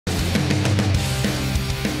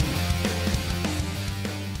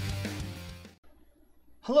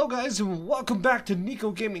Hello guys and welcome back to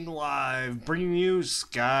Nekogaminglive, bringing you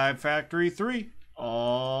Skyfactory 3.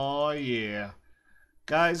 Oh yeah.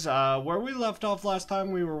 Guys, where we left off last time,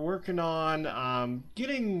 we were working on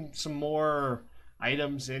getting some more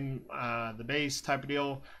items in the base type of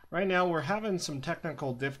deal. Right now we're having some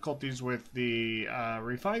technical difficulties with the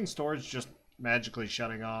refined storage just magically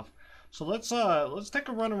shutting off. So let's take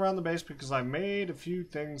a run around the base because I made a few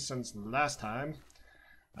things since last time.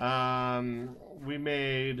 We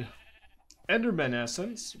made Enderman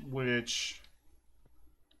essence, which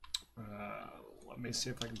let me see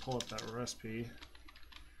if I can pull up that recipe.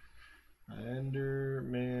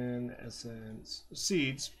 Enderman essence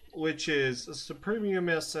seeds, which is a supremium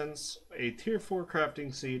essence, a tier 4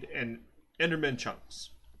 crafting seed, and Enderman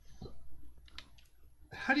chunks.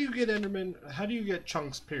 How do you get Enderman? How do you get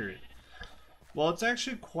chunks? Period. Well, it's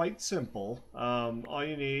actually quite simple. All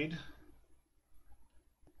you need.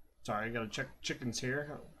 Sorry, I gotta check chickens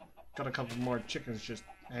here. Got a couple more chickens just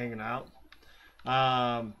hanging out.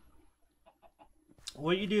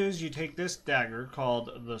 What you do is you take this dagger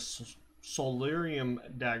called the Solarium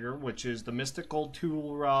Dagger, which is the mystical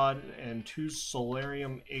tool rod and 2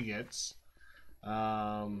 Solarium agates.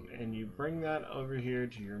 And you bring that over here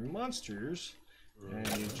to your monsters and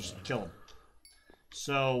you just kill them.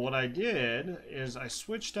 So what I did is I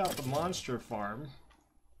switched out the monster farm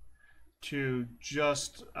to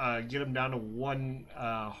just get them down to 1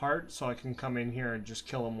 heart, so I can come in here and just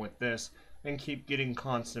kill them with this and keep getting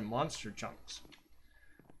constant monster chunks,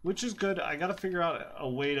 which is good. I gotta figure out a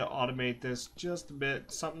way to automate this just a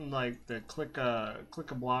bit, something like the click a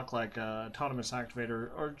block like a autonomous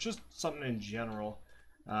activator, or just something in general,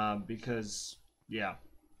 because yeah,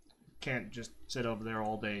 can't just sit over there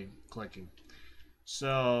all day clicking.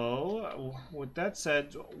 So, with that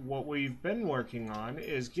said, what we've been working on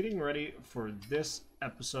is getting ready for this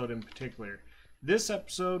episode in particular. This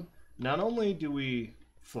episode, not only do we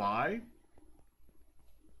fly,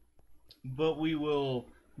 but we will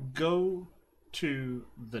go to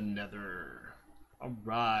the Nether.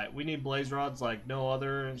 Alright, we need blaze rods like no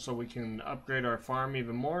other so we can upgrade our farm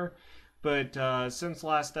even more. But since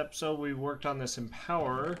last episode, we worked on this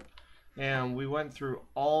Empower. And we went through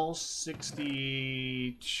all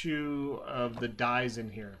 62 of the dyes in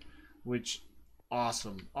here, which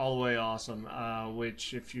awesome, all the way awesome.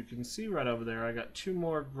 Which, if you can see right over there, I got 2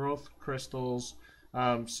 more growth crystals.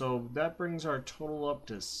 So that brings our total up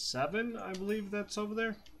to 7, I believe that's over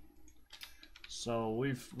there. So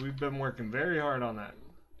we've been working very hard on that.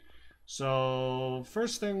 So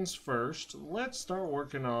first things first, let's start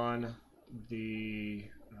working on the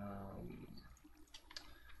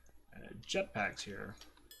jetpacks here.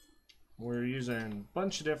 We're using a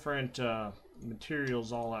bunch of different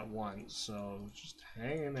materials all at once, so just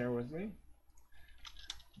hang in there with me.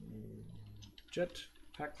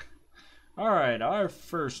 Jetpack. Alright, our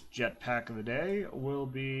first jetpack of the day will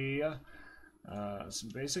be some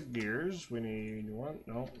basic gears. We need 1,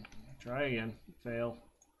 no, try again, fail.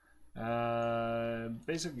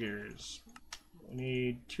 Basic gears. We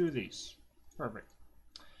need 2 of these. Perfect.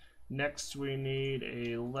 Next, we need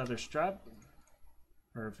a leather strap.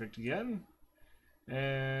 Perfect again.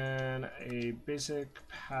 And a basic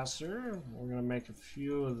passer. We're going to make a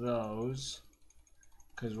few of those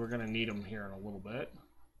because we're going to need them here in a little bit.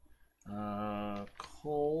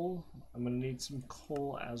 Coal. I'm going to need some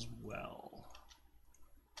coal as well.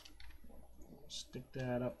 Stick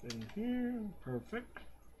that up in here. Perfect.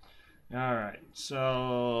 Alright,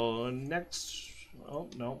 so next. Oh,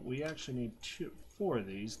 no, we actually need 4 of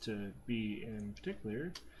these to be in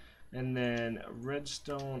particular. And then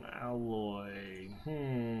redstone alloy.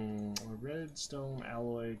 A redstone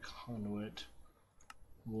alloy conduit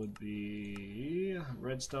would be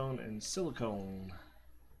redstone and silicone.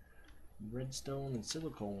 Redstone and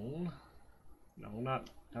silicone. No, not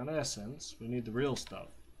essence. We need the real stuff.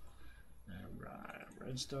 Alright,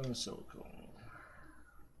 redstone and silicone.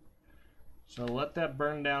 So let that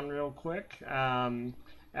burn down real quick.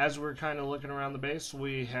 As we're kind of looking around the base,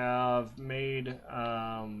 we have made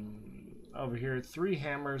over here 3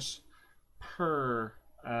 hammers per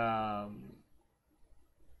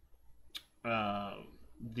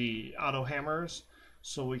the auto hammers,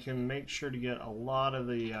 so we can make sure to get a lot of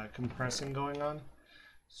the compressing going on.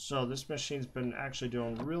 So this machine's been actually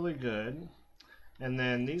doing really good. And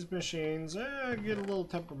then these machines get a little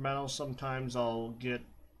temperamental. Sometimes I'll get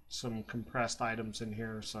some compressed items in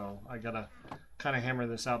here, so I gotta kind of hammer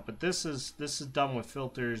this out. But this is done with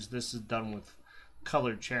filters. This is done with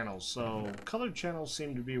colored channels. So colored channels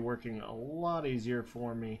seem to be working a lot easier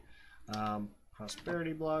for me.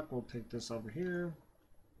 Prosperity block. We'll take this over here.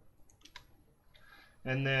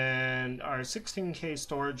 And then our 16K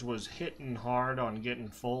storage was hitting hard on getting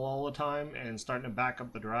full all the time and starting to back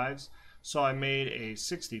up the drives. So I made a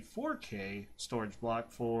 64K storage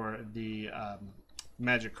block for the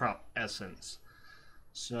Magic Crop Essence.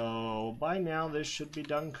 So by now this should be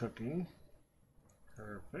done cooking.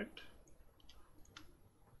 Perfect.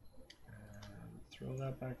 And throw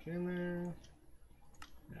that back in there.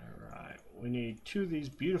 Alright, we need 2 of these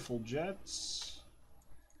beautiful jets.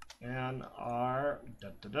 And our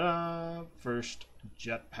first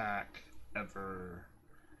jetpack ever.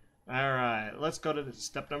 Alright, let's go to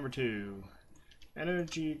step number 2.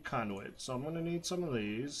 Energy conduit. So I'm going to need some of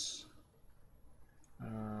these.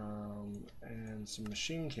 And some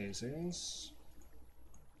machine casings.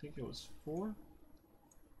 I think it was 4?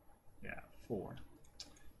 Yeah, 4.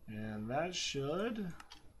 And that should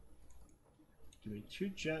give me 2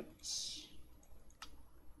 jets.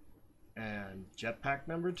 And jetpack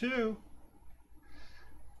number 2.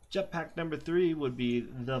 Jetpack number 3 would be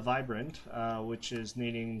the Vibrant, which is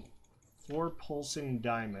needing 4 pulsing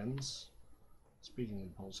diamonds. Speaking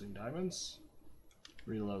of pulsing diamonds,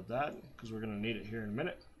 reload that because we're going to need it here in a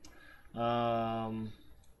minute. And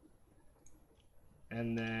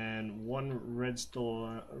then 1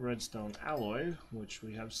 redstone alloy, which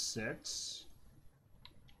we have 6.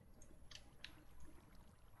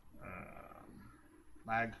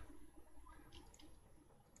 Lag.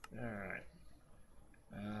 Alright.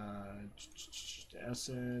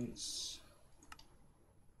 Essence.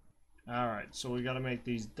 Alright, so we got to make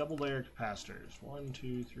these double layer capacitors. 1,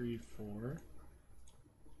 2, 3, 4.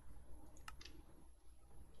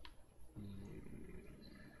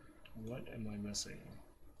 What am I missing?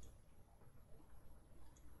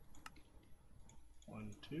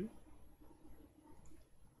 1, 2.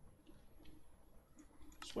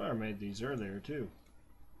 I swear I made these earlier too.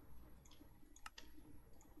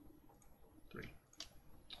 3.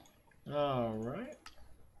 Alright.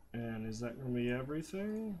 And is that going to be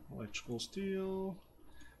everything? Electrical steel.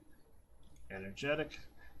 Energetic.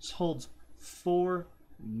 This holds 4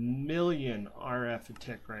 million RF a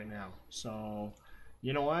tick right now. So,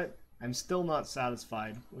 you know what? I'm still not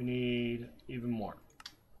satisfied. We need even more.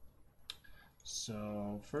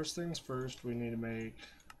 So, first things first, we need to make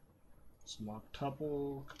some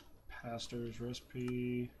octuple capacitors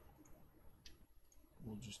recipe.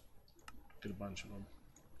 We'll just get a bunch of them.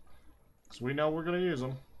 So we know we're going to use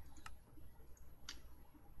them.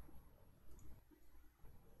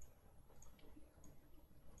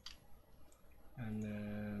 And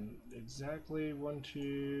then exactly 1,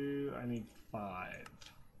 2, I need 5.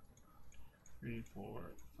 3,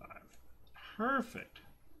 4, 5. Perfect.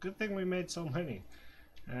 Good thing we made so many.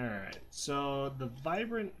 Alright, so the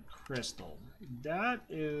Vibrant Crystal. That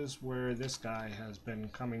is where this guy has been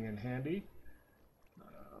coming in handy.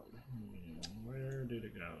 Where did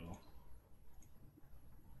it go?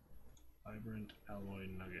 Vibrant Alloy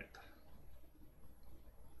Nugget.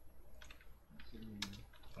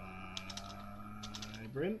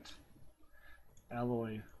 Vibrant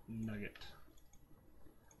Alloy Nugget.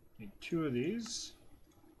 Need 2 of these.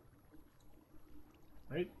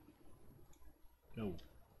 Right? No.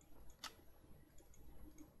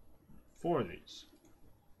 4 of these.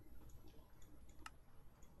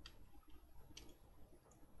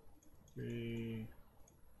 3,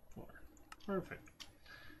 4. Perfect.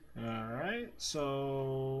 Alright,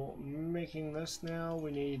 so making this now,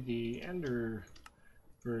 we need the Ender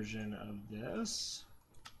version of this.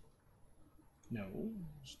 No,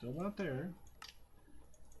 still not there.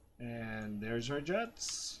 And there's our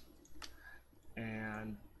jets.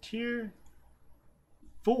 And tier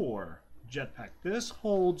 4 jetpack. This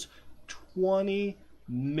holds 20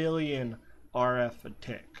 million RF a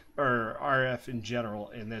tick, or RF in general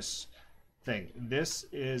in this thing. This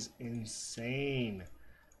is insane.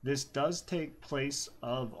 This does take place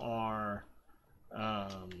of our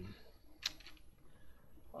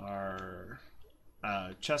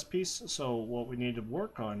chess piece. So what we need to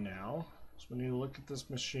work on now is we need to look at this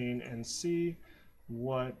machine and see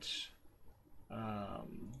what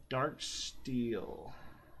dark steel,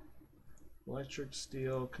 electric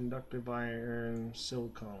steel, conductive iron,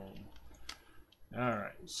 silicone.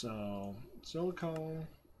 Alright, so silicone.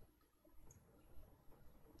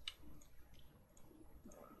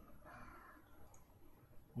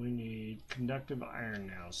 We need conductive iron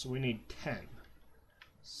now, so we need 10.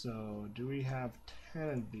 So do we have 10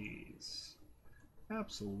 of these?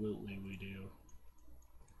 Absolutely we do.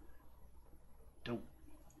 Dope.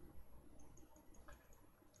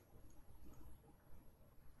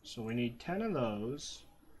 So we need 10 of those,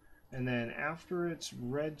 and then after it's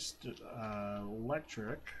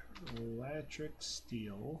electric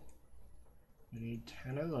steel, We need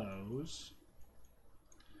 10 of those.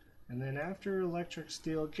 And then after electric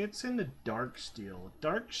steel, it gets into dark steel.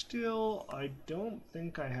 Dark steel, I don't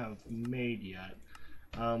think I have made yet,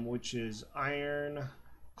 which is iron,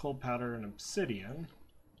 coal powder, and obsidian.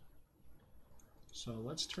 So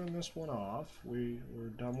let's turn this one off. We're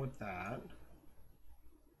done with that.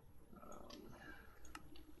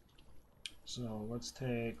 So let's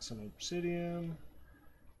take some obsidian,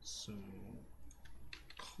 some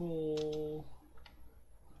coal,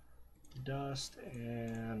 dust,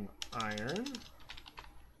 and iron.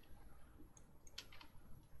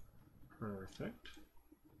 Perfect.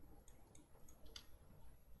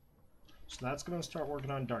 So that's going to start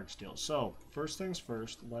working on dark steel. So first things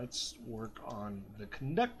first, let's work on the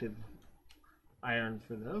conductive iron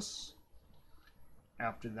for this.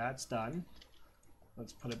 After that's done,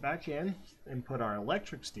 let's put it back in and put our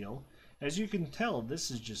electric steel. As you can tell,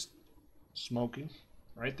 this is just smoking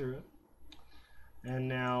right through it. And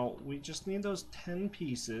now we just need those 10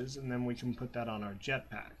 pieces, and then we can put that on our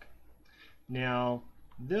jetpack. Now,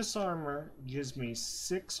 this armor gives me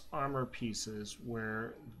 6 armor pieces,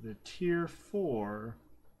 where the tier 4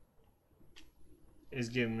 is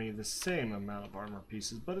giving me the same amount of armor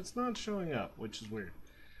pieces, but it's not showing up, which is weird.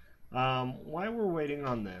 While we're waiting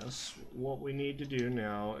on this, what we need to do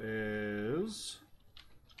now is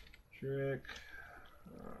trick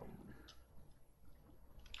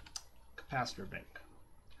capacitor bank.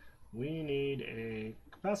 We need a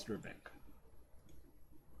capacitor bank.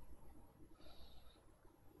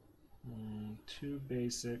 2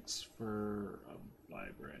 basics for a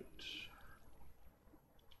vibrant.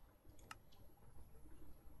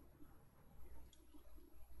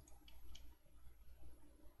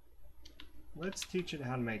 Let's teach it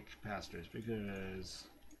how to make capacitors, because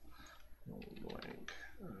blank.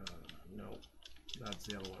 No, that's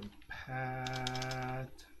the other one. Patterns.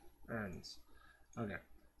 Okay,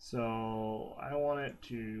 so I want it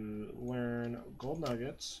to learn gold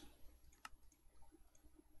nuggets,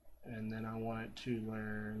 and then I want it to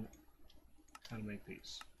learn how to make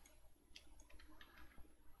these.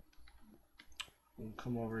 We'll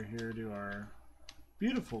come over here to our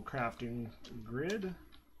beautiful crafting grid.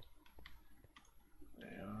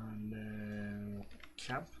 And then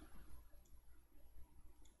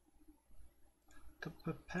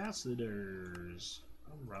capacitors.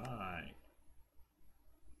 Alright.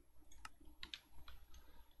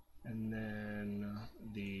 And then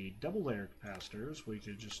the double layer capacitors, we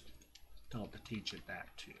could just tell it to teach it that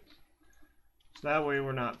too. So that way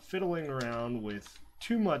we're not fiddling around with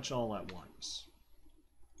too much all at once.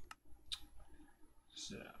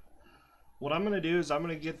 So what I'm going to do is I'm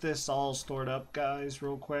going to get this all stored up, guys,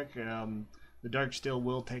 real quick. The dark steel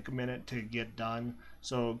will take a minute to get done.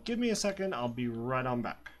 So give me a second. I'll be right on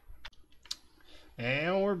back.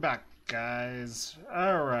 And we're back, guys.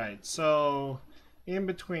 Alright, so in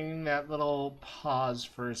between that little pause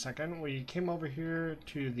for a second, we came over here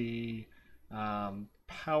to the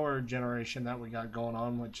power generation that we got going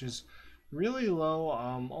on, which is really low.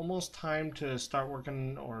 Almost time to start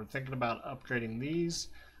working or thinking about upgrading these.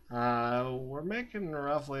 We're making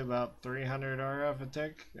roughly about 300 RF a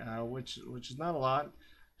tick, which is not a lot.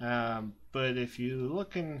 But if you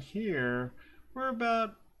look in here, we're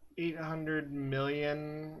about 800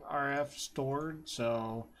 million RF stored,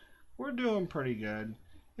 so we're doing pretty good.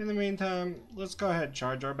 In the meantime, let's go ahead and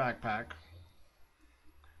charge our backpack,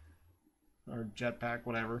 or jetpack,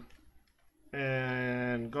 whatever,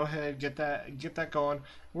 and go ahead and get that going.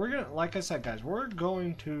 We're gonna, like I said, guys, we're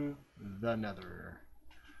going to the Nether.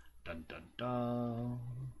 Dun, dun, dun.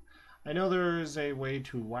 I know there is a way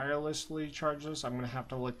to wirelessly charge this. I'm going to have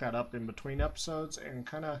to look that up in between episodes and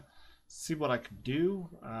kind of see what I could do,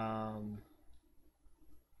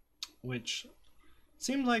 which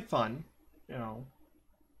seems like fun, you know.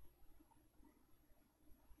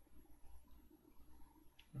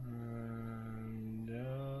 And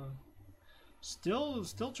still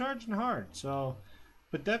charging hard, so.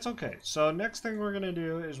 But that's okay. So next thing we're going to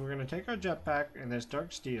do is we're going to take our jetpack and this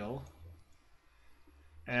dark steel,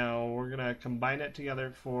 and we're going to combine it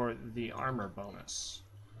together for the armor bonus.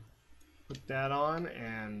 Put that on,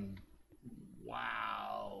 and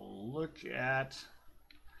wow, look at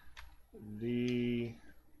the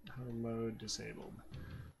power mode disabled.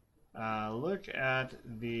 Look at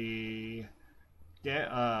the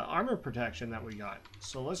armor protection that we got.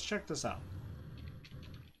 So let's check this out.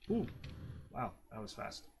 Ooh. Wow, that was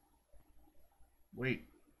fast. Wait.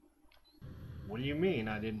 What do you mean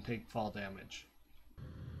I didn't take fall damage?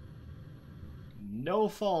 No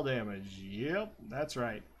fall damage. Yep, that's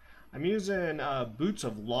right. I'm using boots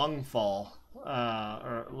of long fall,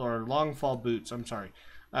 or long fall boots. I'm sorry.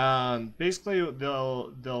 Basically,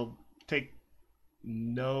 they'll take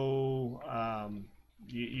no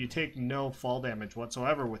you take no fall damage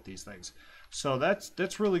whatsoever with these things. So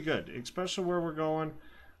that's really good, especially where we're going.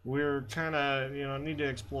 We're kind of need to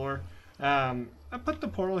explore. I put the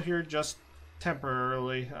portal here just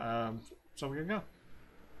temporarily, so we can go.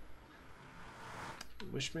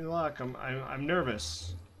 Wish me luck. I'm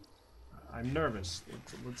nervous. I'm nervous.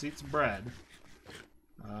 Let's eat some bread.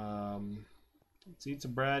 Let's eat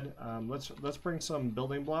some bread. Let's bring some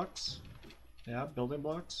building blocks. Yeah, building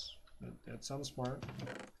blocks. That sounds smart.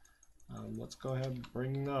 Let's go ahead and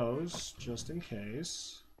bring those just in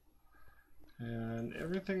case. And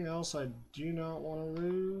everything else I do not want to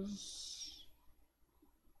lose.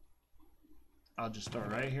 I'll just store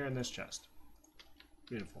right here in this chest.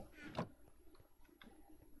 Beautiful.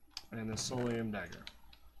 And the Solium dagger.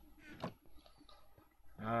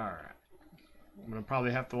 Alright. I'm gonna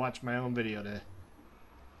probably have to watch my own video to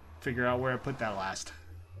figure out where I put that last.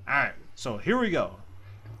 Alright, so here we go.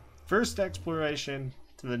 First exploration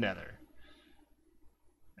to the Nether.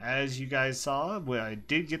 As you guys saw, I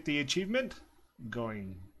did get the achievement.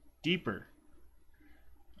 Going deeper,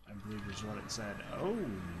 I believe is what it said. Oh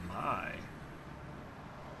my.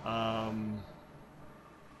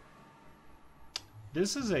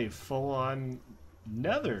 This is a full-on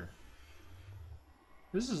Nether.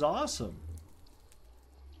 This is awesome.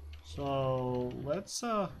 So let's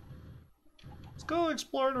go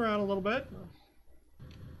exploring around a little bit.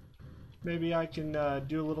 Maybe I can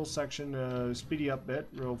do a little section speedy up bit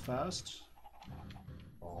real fast.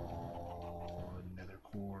 Oh, nether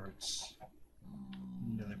quartz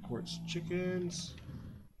chickens.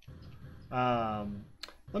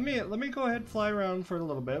 Let me go ahead and fly around for a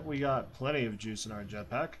little bit. We got plenty of juice in our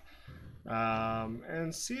jetpack,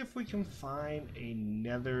 and see if we can find a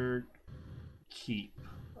nether keep,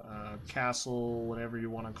 castle, whatever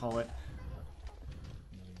you want to call it.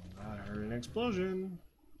 I heard an explosion.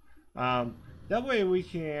 That way we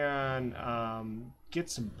can get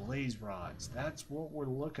some blaze rods. That's what we're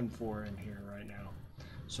looking for in here right now.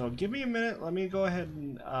 So give me a minute. Let me go ahead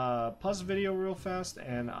and pause the video real fast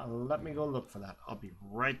and let me go look for that. I'll be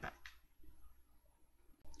right back.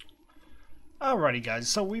 Alrighty guys,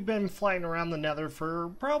 so we've been flying around the Nether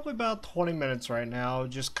for probably about 20 minutes right now,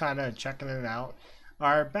 just kind of checking it out.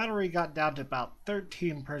 Our battery got down to about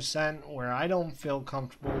 13%, where I don't feel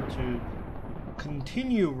comfortable to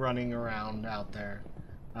continue running around out there.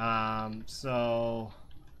 So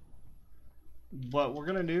what we're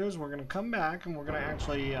gonna do is we're gonna come back and we're gonna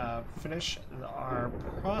actually finish our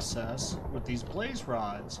process with these blaze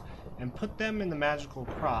rods and put them in the magical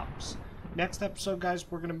crops. Next episode, guys,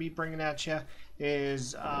 we're gonna be bringing at you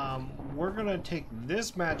is we're gonna take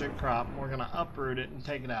this magic crop and we're gonna uproot it and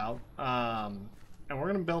take it out, and we're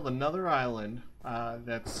gonna build another island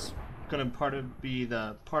that's gonna be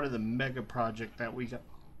the part of the mega project that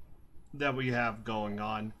we have going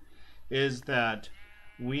on. Is that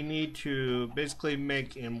we need to basically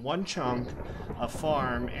make in one chunk a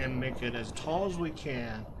farm and make it as tall as we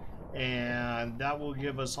can, and that will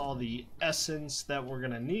give us all the essence that we're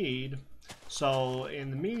gonna need. So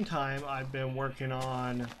in the meantime, I've been working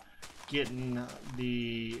on getting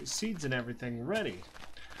the seeds and everything ready.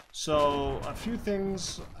 So a few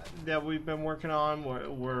things that we've been working on,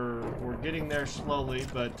 we're getting there slowly,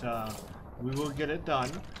 but we will get it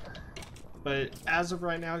done. But as of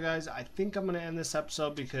right now, guys, I think I'm going to end this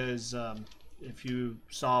episode because if you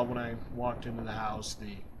saw when I walked into the house,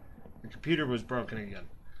 the computer was broken again.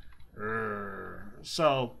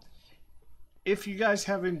 So if you guys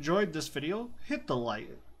have enjoyed this video, hit the like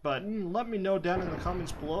button. Let me know down in the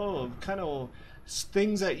comments below of kind of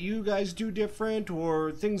things that you guys do different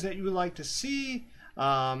or things that you would like to see.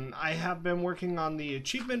 I have been working on the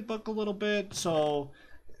achievement book a little bit, so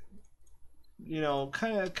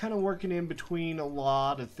kind of working in between a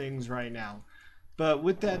lot of things right now. But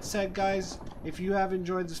with that said, guys, if you have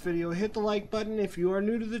enjoyed this video, hit the like button. If you are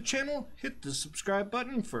new to the channel, hit the subscribe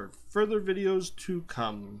button for further videos to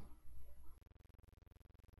come.